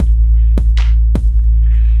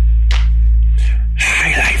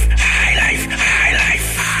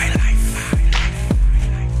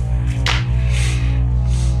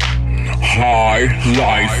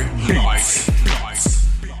Live beats.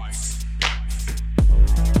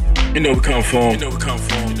 You know we come from.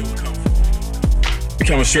 We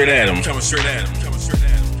coming straight at him.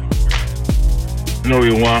 You know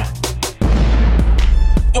we want.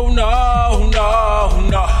 Oh no, no,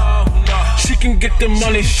 no. She can get the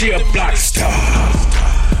money, she a block star.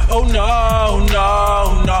 Oh no,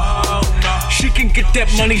 no, no. She can get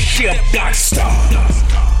that money, she a block star.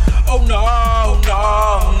 Oh no,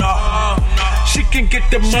 no, no. She can get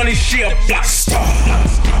the money, she a block star.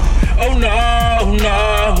 Oh no,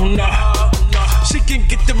 no, no. She can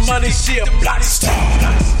get the money, she a block star.